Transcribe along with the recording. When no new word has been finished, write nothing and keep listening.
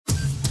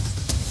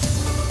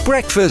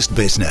Breakfast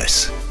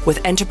Business with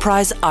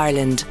Enterprise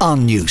Ireland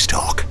on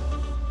Newstalk.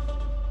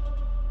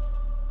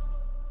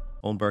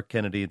 Owen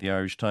Burke-Kennedy of the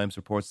Irish Times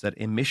reports that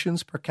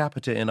emissions per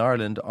capita in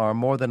Ireland are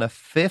more than a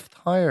fifth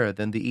higher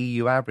than the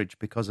EU average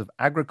because of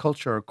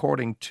agriculture,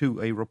 according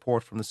to a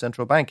report from the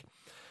Central Bank.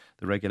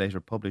 The regulator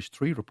published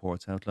 3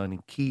 reports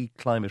outlining key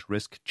climate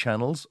risk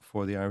channels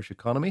for the Irish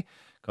economy,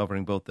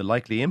 covering both the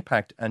likely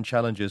impact and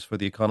challenges for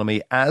the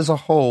economy as a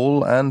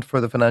whole and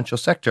for the financial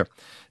sector.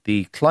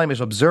 The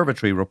Climate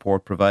Observatory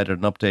report provided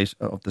an update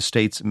of the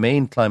state's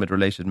main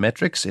climate-related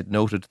metrics. It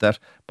noted that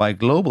by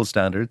global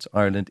standards,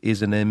 Ireland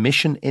is an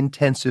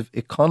emission-intensive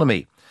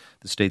economy.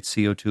 The state's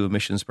CO2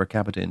 emissions per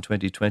capita in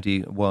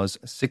 2020 was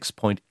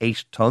 6.8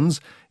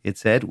 tonnes, it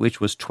said, which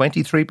was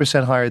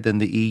 23% higher than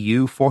the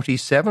EU,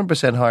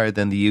 47% higher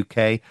than the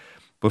UK,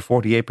 but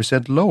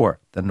 48% lower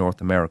than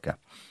North America.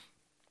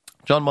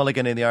 John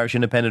Mulligan in the Irish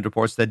Independent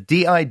reports that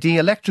DID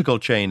electrical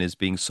chain is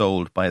being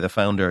sold by the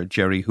founder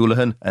Jerry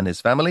Houlihan and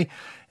his family,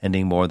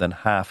 ending more than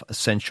half a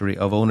century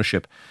of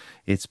ownership.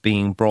 It's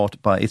been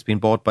bought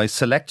by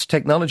Select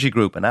Technology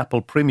Group, an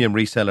Apple premium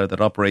reseller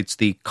that operates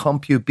the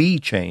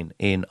CompuB chain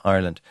in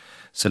Ireland.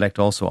 Select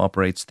also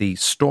operates the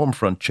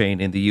Stormfront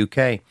chain in the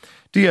UK.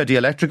 DID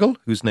Electrical,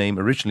 whose name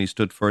originally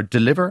stood for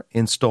Deliver,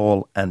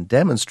 Install and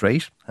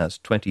Demonstrate, has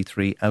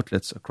 23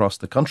 outlets across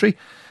the country,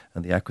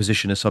 and the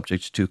acquisition is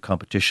subject to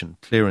competition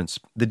clearance.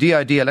 The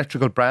DID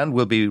Electrical brand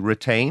will be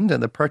retained,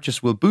 and the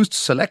purchase will boost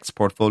Select's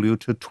portfolio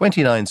to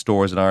 29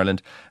 stores in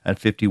Ireland and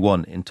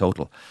 51 in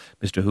total.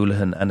 Mr.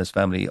 Houlihan and his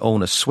family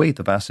own a swathe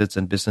of assets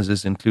and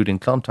businesses, including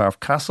Clontarf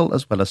Castle,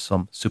 as well as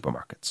some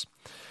supermarkets.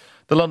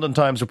 The London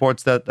Times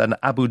reports that an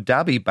Abu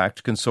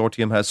Dhabi-backed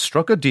consortium has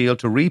struck a deal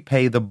to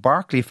repay the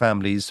Barclay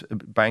family's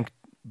bank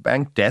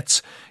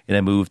debts in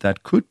a move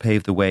that could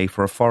pave the way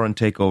for a foreign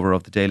takeover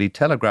of the Daily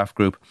Telegraph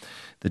Group.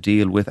 The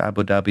deal with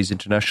Abu Dhabi's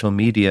international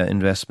media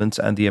investments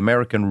and the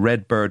American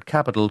Redbird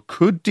Capital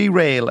could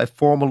derail a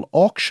formal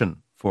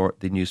auction for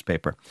the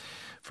newspaper.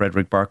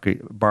 Frederick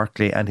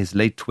Barclay and his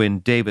late twin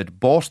David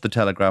bought the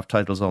Telegraph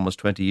titles almost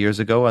 20 years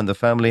ago, and the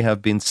family have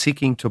been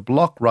seeking to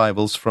block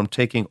rivals from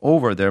taking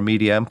over their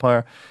media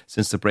empire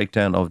since the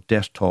breakdown of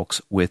debt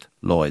talks with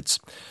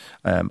Lloyds.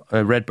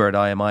 Redbird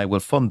IMI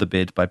will fund the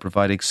bid by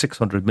providing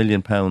 £600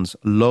 million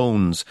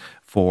loans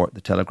for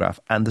the Telegraph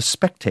and the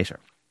Spectator.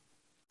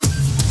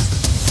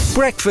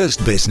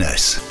 Breakfast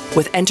Business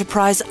with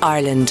Enterprise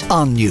Ireland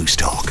on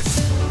Newstalk.